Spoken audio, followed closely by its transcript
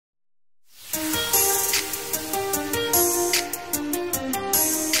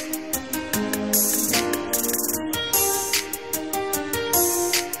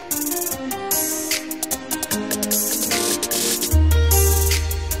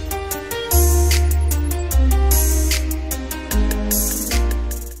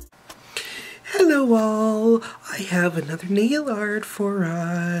have another nail art for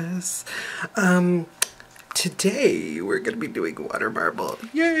us. Today we're going to be doing water marble.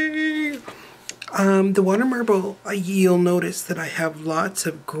 Yay! The water marble, you'll notice that I have lots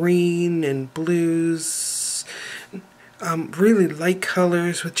of green and blues, really light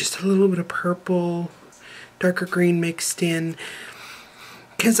colors with just a little bit of purple, darker green mixed in.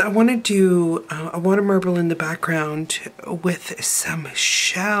 Because I want to do a water marble in the background with some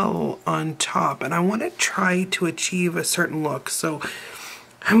shell on top, and I want to try to achieve a certain look. So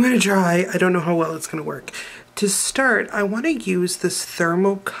I'm going to try. I don't know how well it's going to work. To start, I want to use this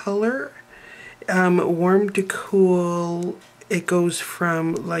thermal color, warm to cool. It goes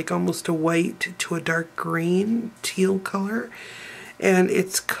from like almost a white to a dark green teal color, and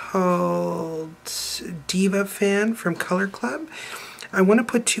it's called Diva Fan from Color Club. I want to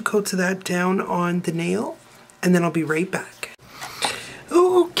put 2 coats of that down on the nail, and then I'll be right back.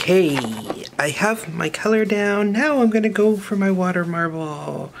 Okay, I have my color down. Now I'm going to go for my water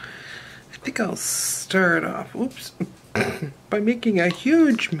marble. I think I'll start off, oops, by making a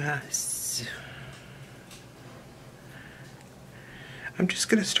huge mess. I'm just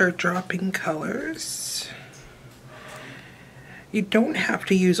going to start dropping colors. You don't have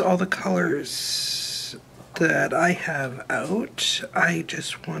to use all the colors that I have out. I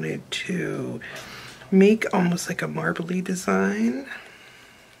just wanted to make almost like a marbly design.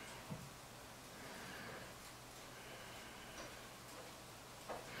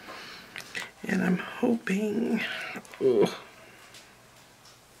 And I'm hoping to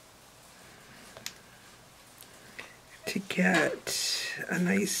get a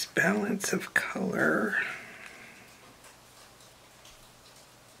nice balance of color.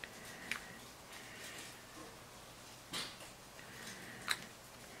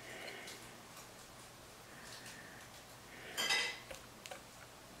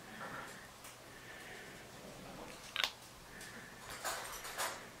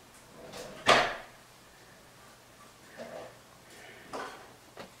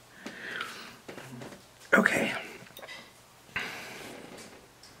 Okay.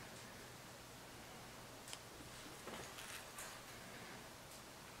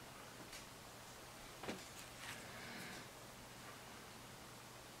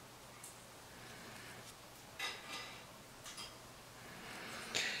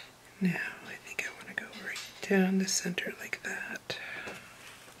 Now, I think I want to go right down the center like that.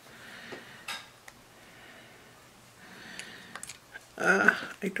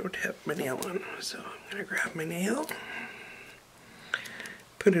 I don't have my nail on, so I'm going to grab my nail,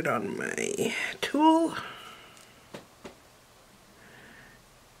 put it on my tool,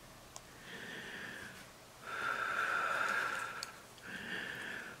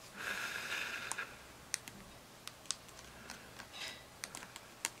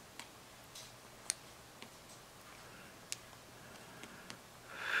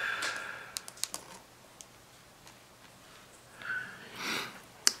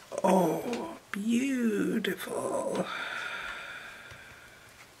 oh, beautiful.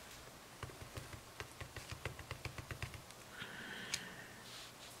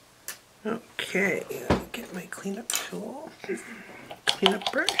 Okay, let me get my cleanup tool,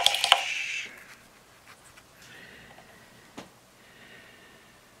 cleanup brush.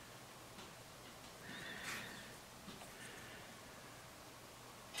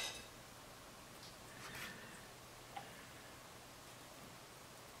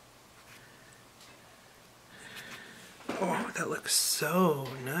 Oh, that looks so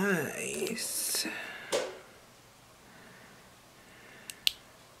nice.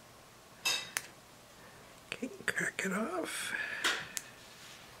 Okay, crack it off.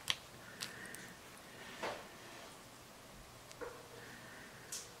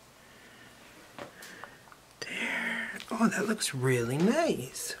 There. Oh, that looks really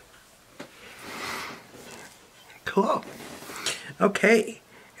nice. Cool. Okay,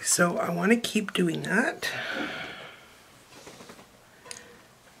 so I want to keep doing that.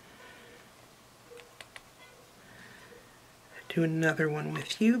 Do another one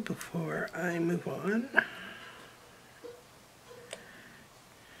with you before I move on.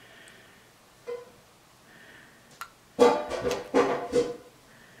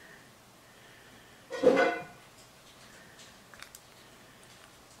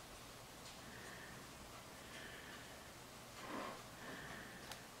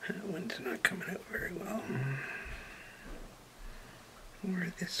 That one's not coming out very well.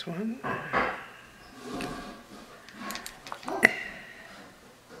 Or this one.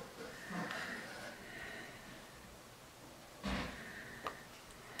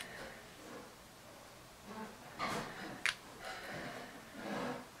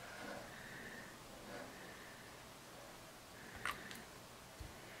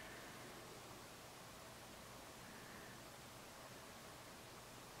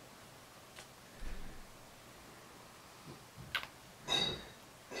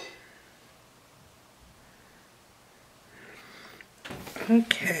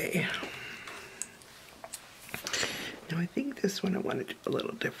 Okay. Now I think this one I want to do a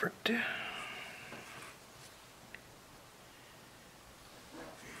little different.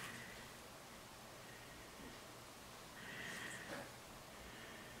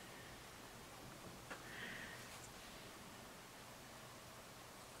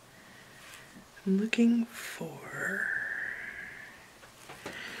 I'm looking for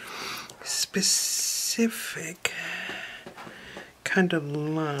specific kind of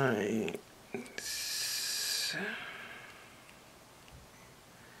lines.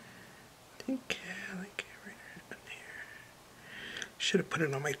 I think I like it right in here. Should have put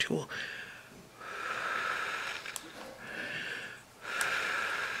it on my tool.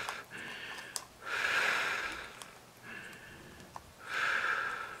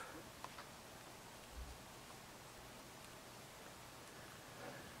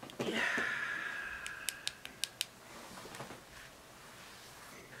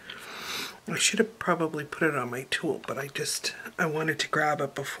 I should have probably put it on my tool, but I wanted to grab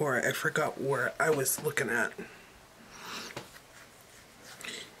it before I forgot where I was looking at.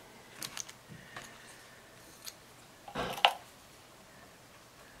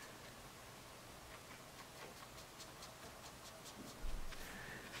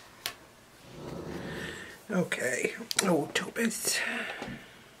 Okay. Oh, Topaz.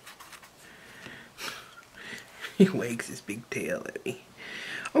 He wags his big tail at me.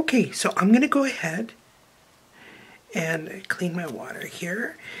 Okay, so I'm going to go ahead and clean my water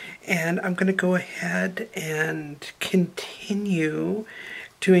here. And I'm going to go ahead and continue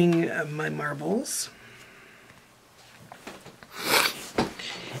doing my marbles.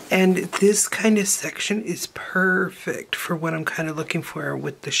 And this kind of section is perfect for what I'm kind of looking for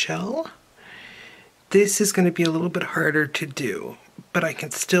with the shell. This is going to be a little bit harder to do, but I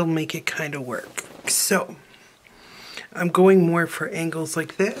can still make it kind of work. So I'm going more for angles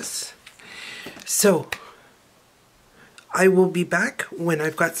like this. So I will be back when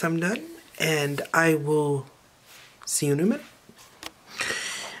I've got some done, and I will see you in a minute.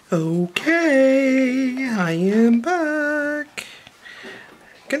 Okay, I am back.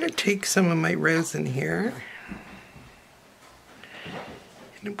 I'm gonna take some of my resin here,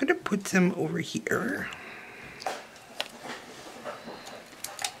 and I'm gonna put some over here.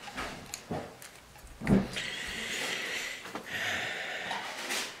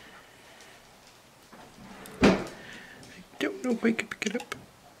 Don't know if I can pick it up.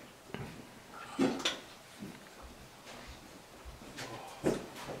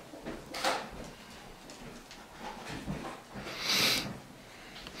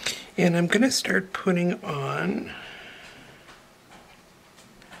 And I'm going to start putting on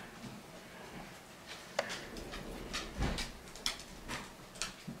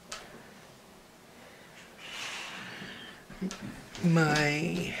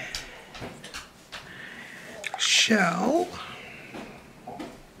my shell.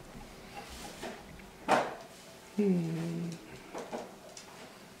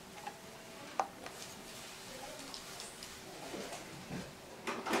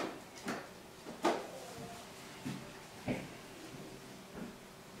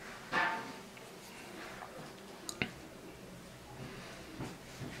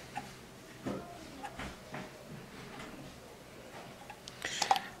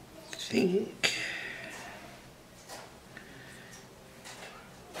 Think.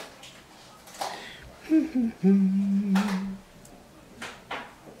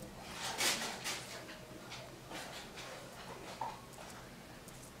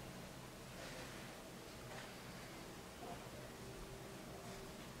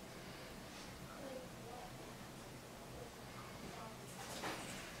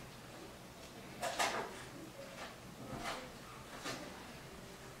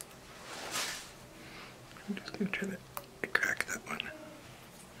 I'm just going to try to crack that one.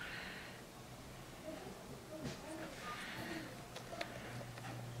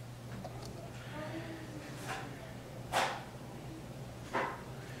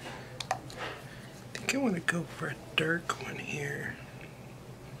 I think I want to go for a dark one here.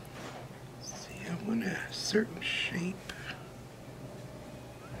 See, I want a certain shape.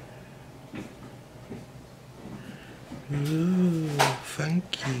 Ooh,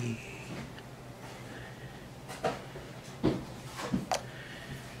 funky.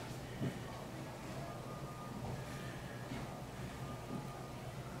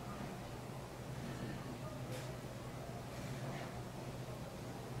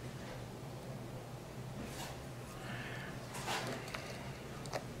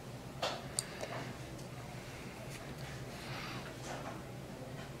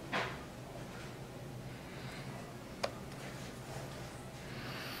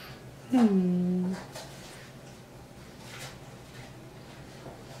 Hmm.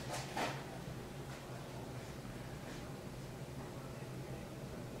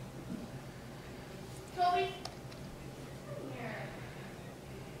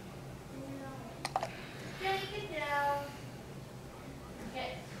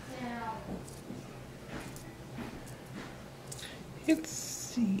 Let's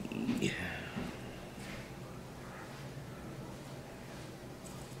see.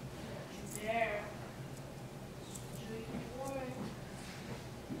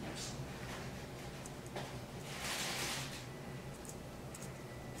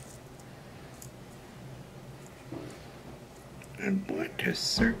 I want a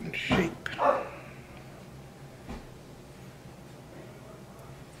certain shape.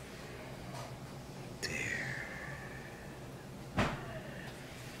 There.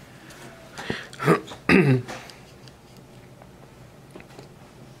 I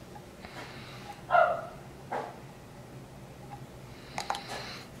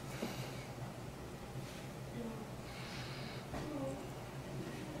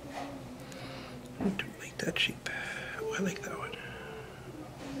don't like that shape. Oh, I like that one.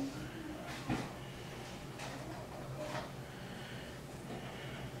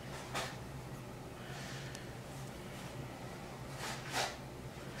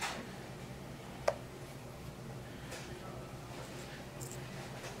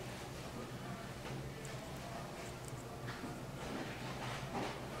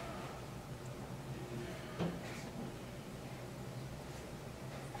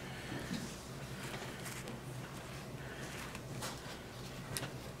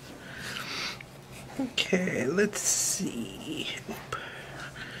 Okay, let's see. Oop.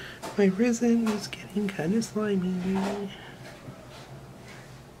 My resin is getting kind of slimy. I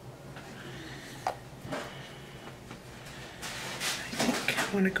think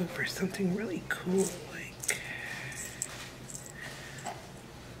I want to go for something really cool, like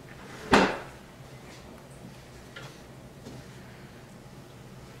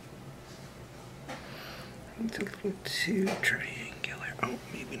it's a little too triangular. Oh,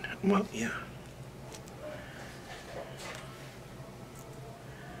 maybe not. Well, yeah.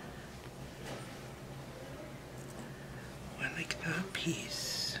 That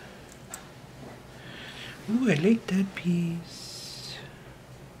piece. Ooh, I like that piece.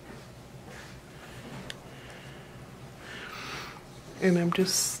 And I'm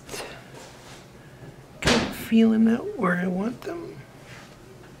just kind of feeling out where I want them.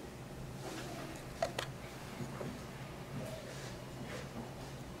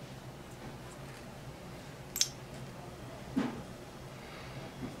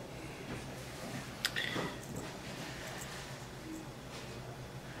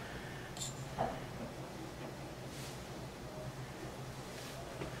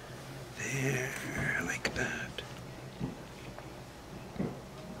 There, like that.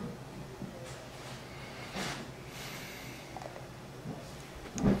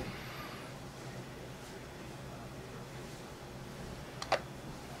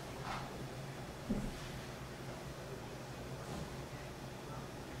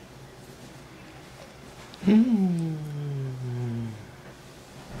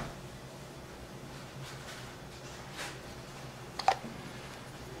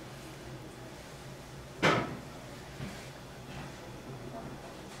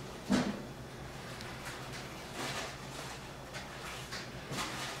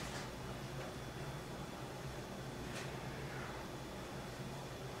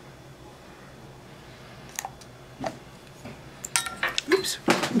 Oops.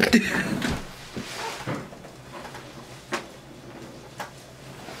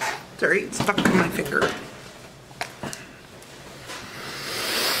 Sorry, it's stuck on my finger.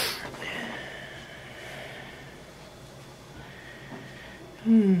 I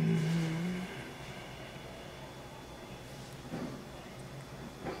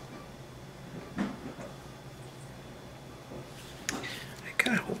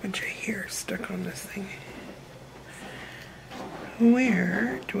got a whole bunch of hair stuck on this thing.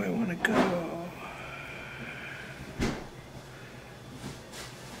 Where do I want to go? I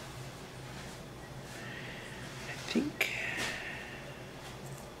think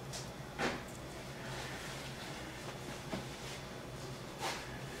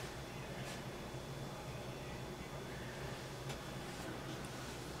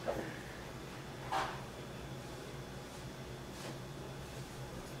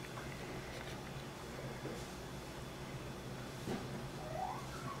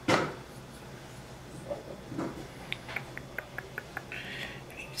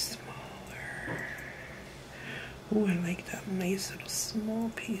Oh, I like that nice little small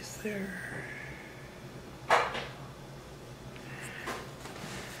piece there.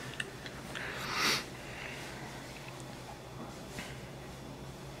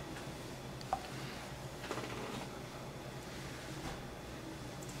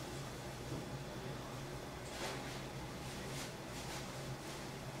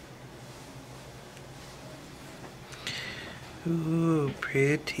 Ooh,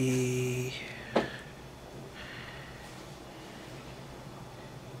 pretty.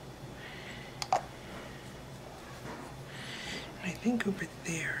 I think over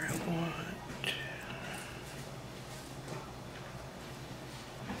there I want...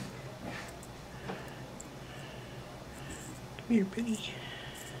 Come here, buddy.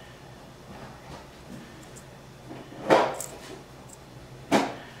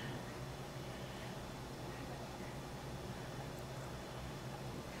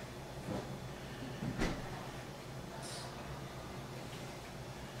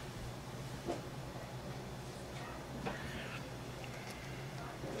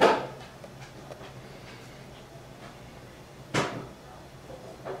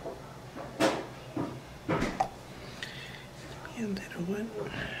 A little one.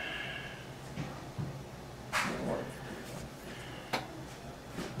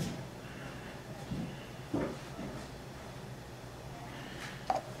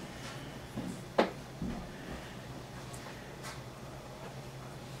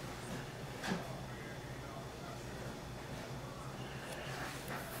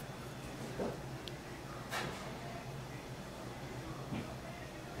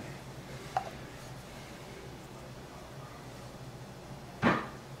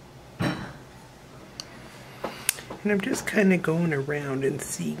 And I'm just kind of going around and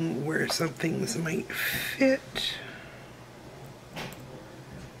seeing where some things might fit.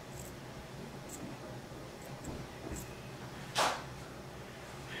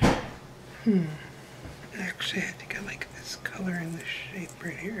 Actually, I think I like this color and this shape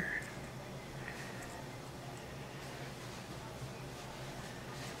right here.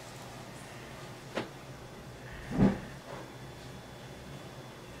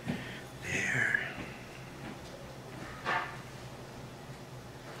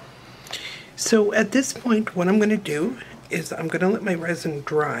 So at this point, what I'm going to do is I'm going to let my resin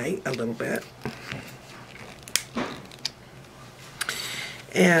dry a little bit.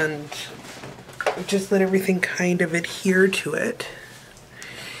 And just let everything kind of adhere to it.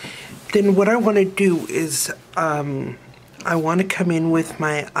 Then what I want to do is I want to come in with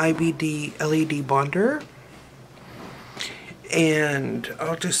my IBD LED bonder. And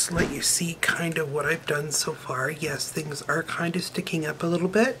I'll just let you see kind of what I've done so far. Yes, things are kind of sticking up a little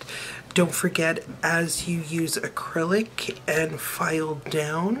bit. Don't forget, as you use acrylic and file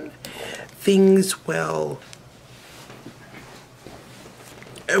down, things will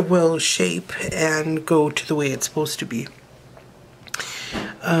shape and go to the way it's supposed to be.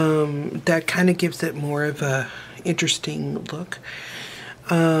 That kind of gives it more of a interesting look.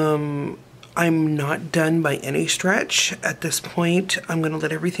 I'm not done by any stretch. At this point, I'm going to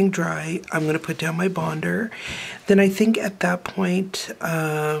let everything dry. I'm going to put down my bonder. Then I think at that point,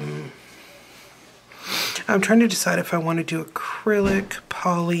 I'm trying to decide if I want to do acrylic,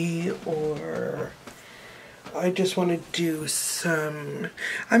 poly, or I just want to do some,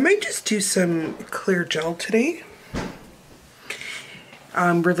 I might just do some clear gel today.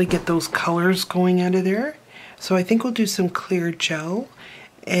 Really get those colors going out of there. So I think we'll do some clear gel.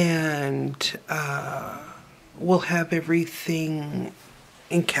 And we'll have everything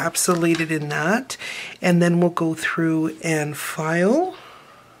encapsulated in that, and then we'll go through and file,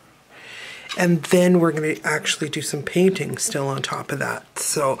 and then we're going to actually do some painting still on top of that.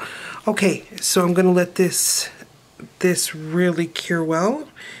 So okay, so I'm going to let this really cure well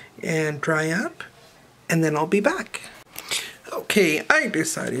and dry up, and then I'll be back. Okay, I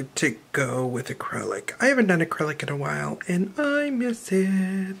decided to go with acrylic. I haven't done acrylic in a while, and I miss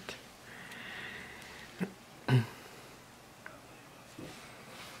it.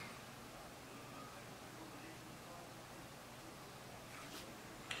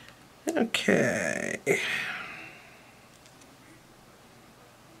 Okay.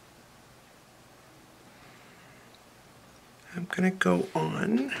 I'm gonna go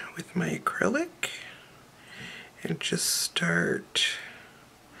on with my acrylic and just start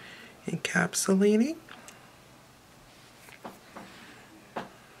encapsulating.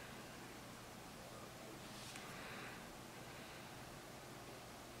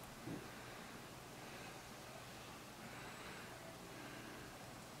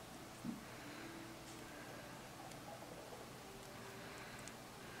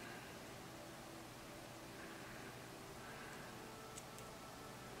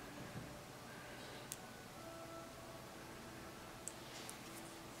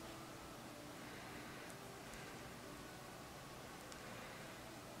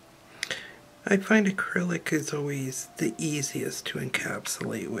 I find acrylic is always the easiest to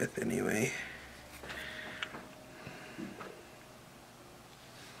encapsulate with anyway.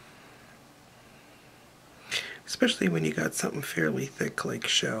 Especially when you got something fairly thick like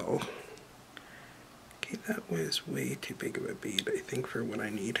shell. Okay, that was way too big of a bead, I think, for what I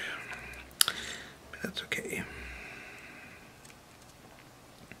need. But that's okay.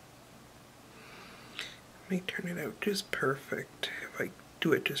 May turn it out just perfect if I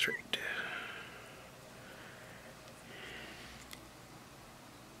do it just right.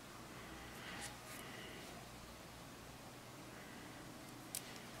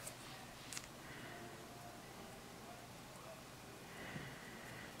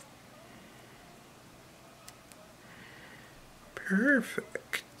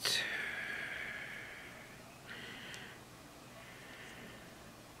 Perfect.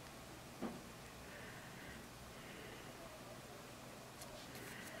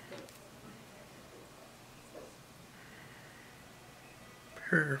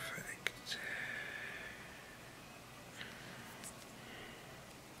 Perfect.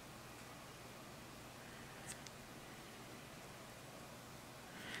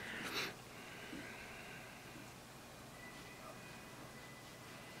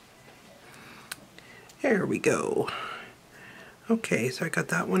 There we go. Okay, so I got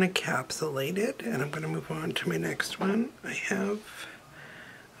that one encapsulated, and I'm going to move on to my next one. I have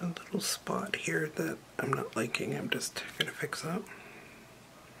a little spot here that I'm not liking. I'm just going to fix up.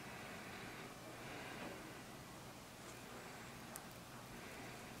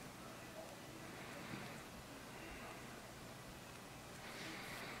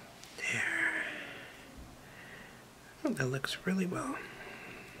 There. Oh, that looks really well.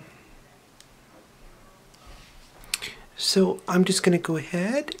 So I'm just going to go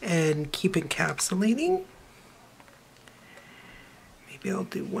ahead and keep encapsulating. Maybe I'll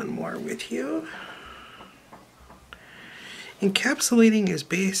do one more with you. Encapsulating is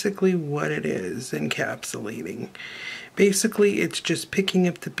basically what it is, encapsulating. Basically, it's just picking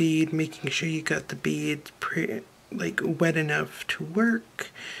up the bead, making sure you got the bead wet enough to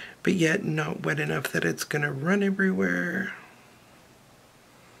work, but yet not wet enough that it's going to run everywhere.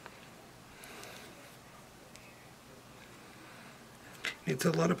 It's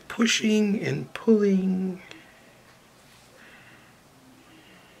a lot of pushing and pulling.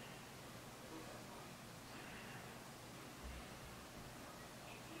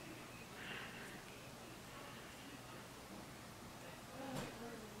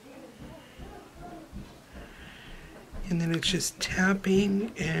 And then it's just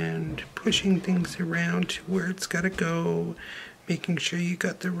tapping and pushing things around to where it's got to go, making sure you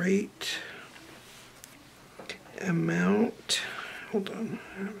got the right amount. Hold on,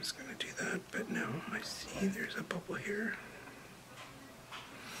 I was going to do that, but no, I see there's a bubble here.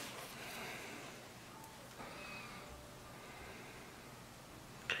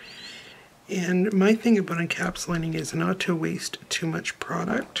 And my thing about encapsulating is not to waste too much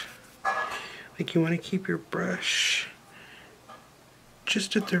product. Like, you want to keep your brush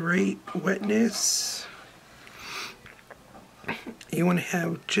just at the right wetness. You want to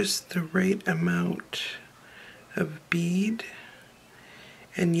have just the right amount of bead.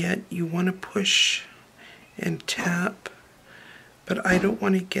 And yet you want to push and tap, but I don't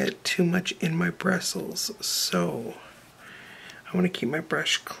want to get too much in my bristles, so I want to keep my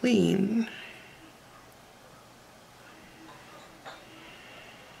brush clean.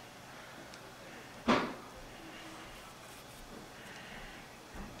 And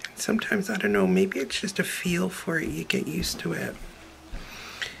sometimes, I don't know, maybe it's just a feel for it. You get used to it.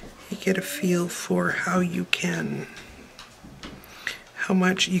 You get a feel for how you can, how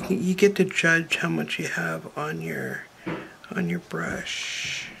much you get to judge how much you have on your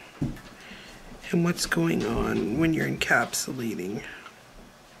brush and what's going on when you're encapsulating.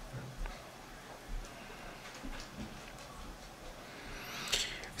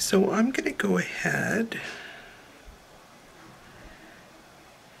 So I'm going to go ahead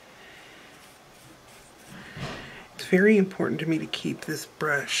it's very important to me to keep this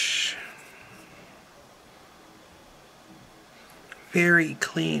brush very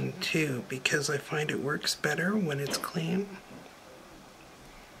clean too, because I find it works better when it's clean.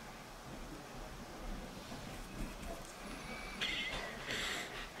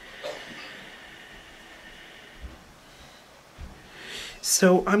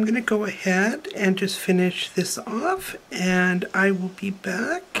 So I'm going to go ahead and just finish this off, and I will be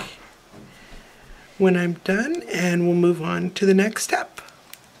back when I'm done, and we'll move on to the next step.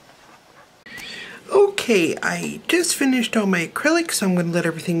 Okay, I just finished all my acrylics, so I'm going to let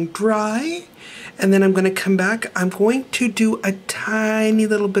everything dry. And then I'm going to come back. I'm going to do a tiny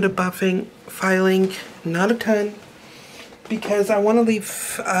little bit of buffing, filing, not a ton, because I want to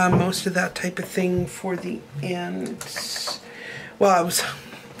leave most of that type of thing for the end. Well,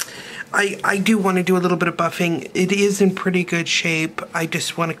 I do want to do a little bit of buffing. It is in pretty good shape. I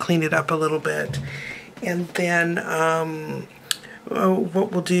just want to clean it up a little bit. And then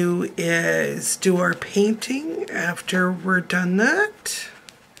what we'll do is do our painting after we're done that.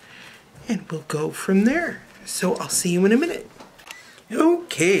 And we'll go from there. So I'll see you in a minute.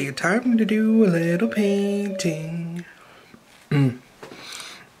 Okay, time to do a little painting.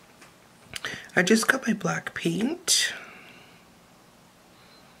 I just got my black paint.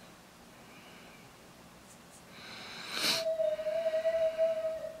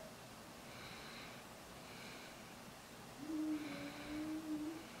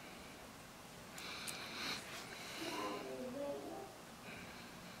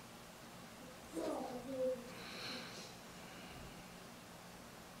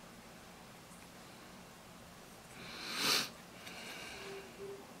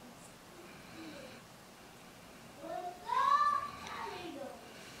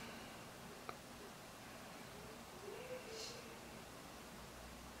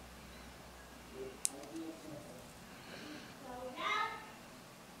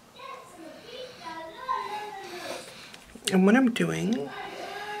 And what I'm doing,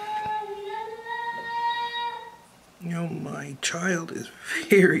 my child is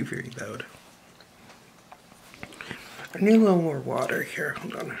very, very loud. I need a little more water here,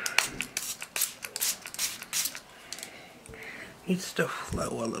 hold on. Needs to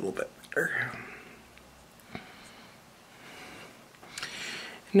flow a little bit better.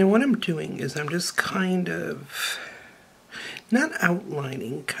 Now what I'm doing is I'm just kind of, not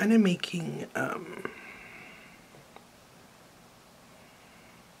outlining, kind of making,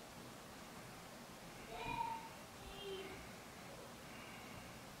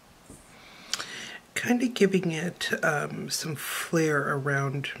 kind of giving it some flair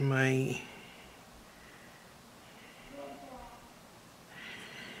around my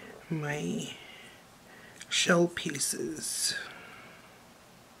shell pieces.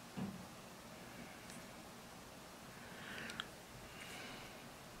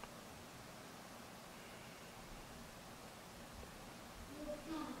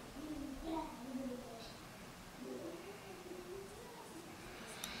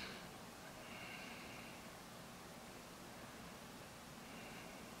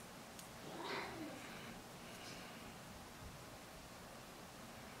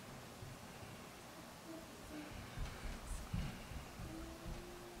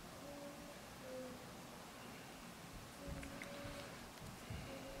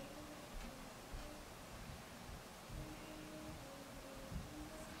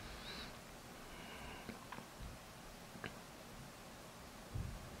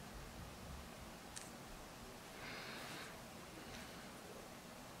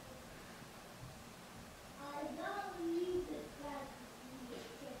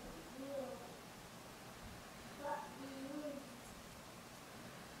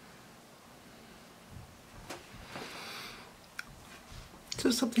 So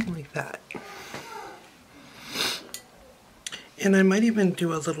something like that. And I might even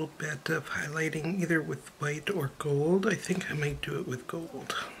do a little bit of highlighting either with white or gold. I think I might do it with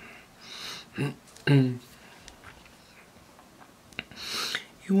gold. You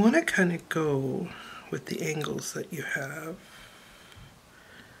want to kind of go with the angles that you have.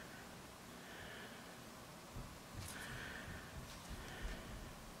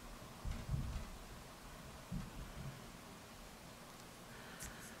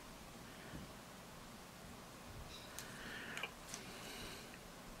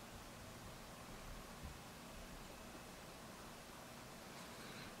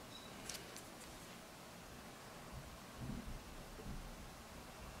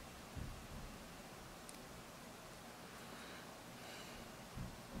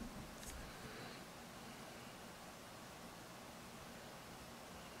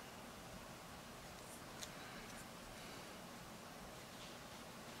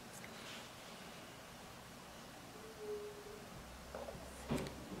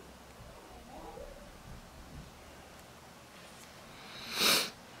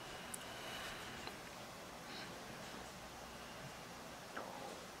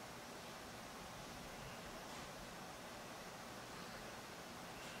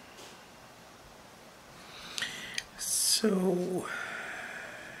 So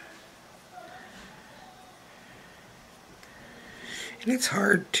And it's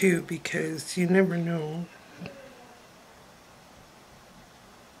hard too because you never know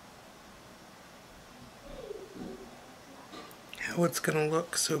how it's going to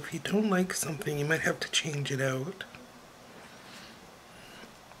look. So if you don't like something, you might have to change it out.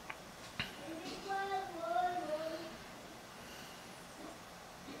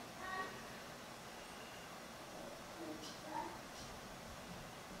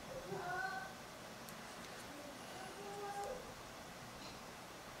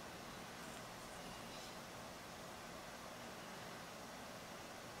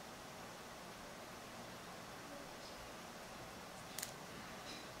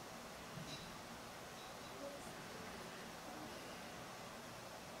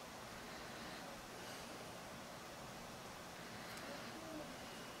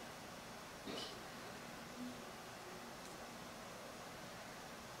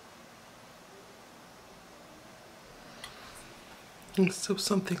 And so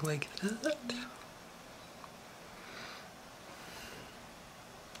something like that.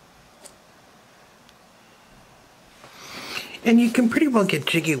 And you can pretty well get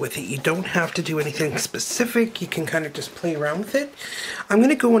jiggy with it. You don't have to do anything specific. You can kind of just play around with it. I'm going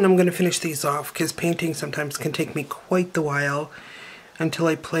to go and I'm going to finish these off because painting sometimes can take me quite the while until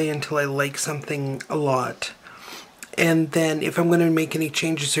I like something a lot. And then if I'm going to make any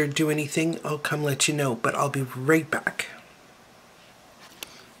changes or do anything, I'll come let you know, but I'll be right back.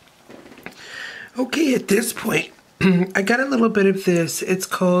 Okay, at this point, I got a little bit of this. It's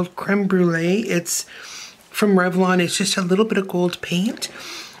called Creme Brulee. It's from Revlon. It's just a little bit of gold paint.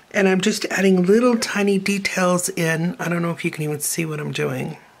 And I'm just adding little tiny details in. I don't know if you can even see what I'm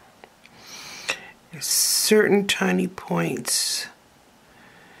doing. There's certain tiny points.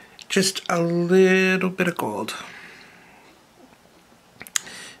 Just a little bit of gold.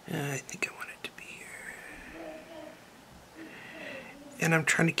 I think I want it to be here. And I'm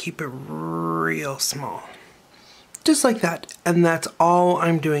trying to keep it real small. Just like that. And that's all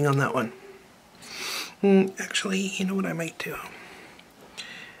I'm doing on that one. Actually, you know what I might do?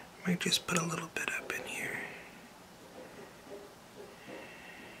 I might just put a little bit up in here.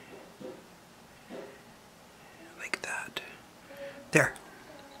 Like that. There.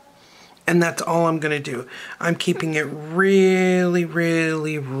 And that's all I'm going to do. I'm keeping it really,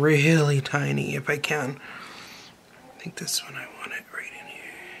 really, really tiny if I can. I think this one I want it right in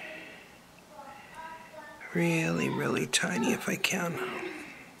here. Really, really tiny if I can.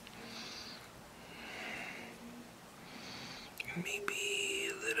 Maybe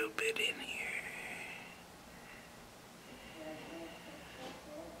a little bit in here.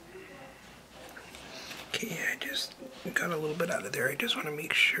 Okay, I just got a little bit out of there. I just want to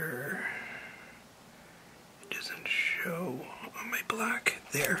make sure it doesn't show on my black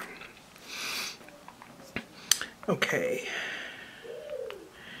there. Okay.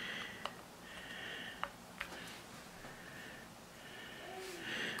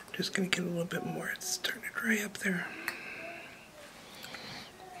 Just gonna get a little bit more. It's starting to dry up there.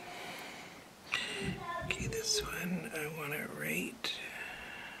 Okay, this one I want it right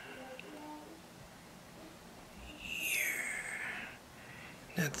here.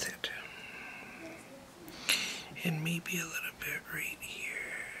 That's it. And maybe a little bit right here.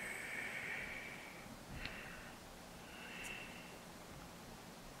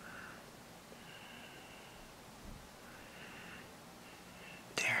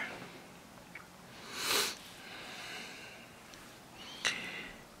 There.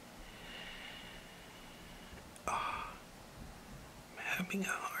 Having a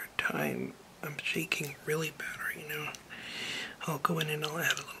hard time. I'm shaking really bad right now. I'll go in and I'll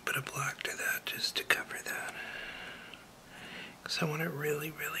add a little bit of black to that just to cover that. Because I want it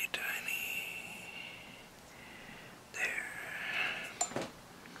really, really tiny. There.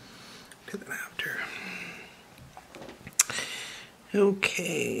 Do that after.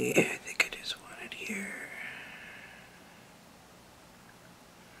 Okay, I think I just want it here.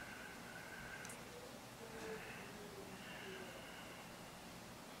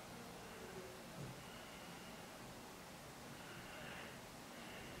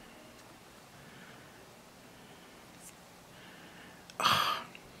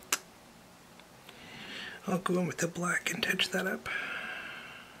 I'll go in with the black and touch that up.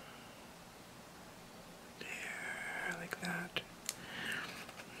 There, like that.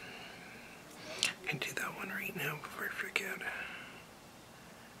 I can do that one right now before I forget.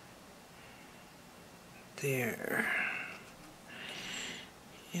 There.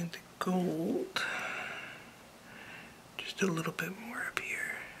 And the gold. Just a little bit more up here.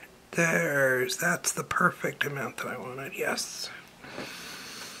 That's the perfect amount that I wanted, yes.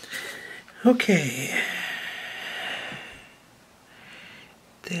 Okay.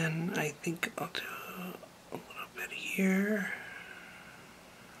 then I think I'll do a little bit here.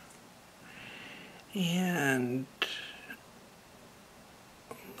 And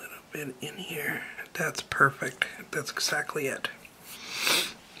a little bit in here. That's perfect. That's exactly it.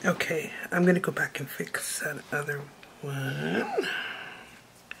 Okay, I'm going to go back and fix that other one.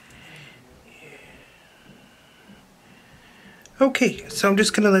 Okay, so I'm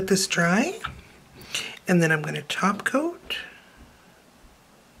just going to let this dry, and then I'm going to top coat.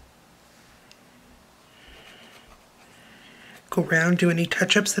 Go around, do any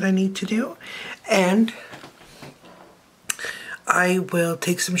touch-ups that I need to do, and I will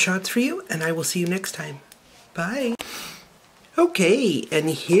take some shots for you, and I will see you next time. Bye. Okay, and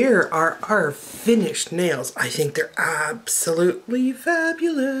here are our finished nails. I think they're absolutely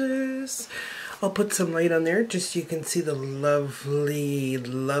fabulous. I'll put some light on there just so you can see the lovely,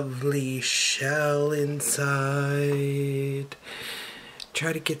 lovely shell inside.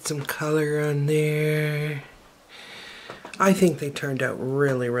 Try to get some color on there. I think they turned out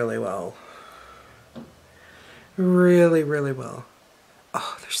really, really well. Really, really well.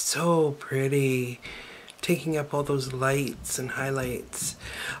 Oh, they're so pretty. Taking up all those lights and highlights.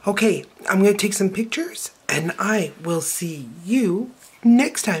 Okay, I'm going to take some pictures and I will see you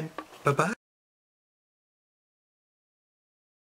next time. Bye-bye.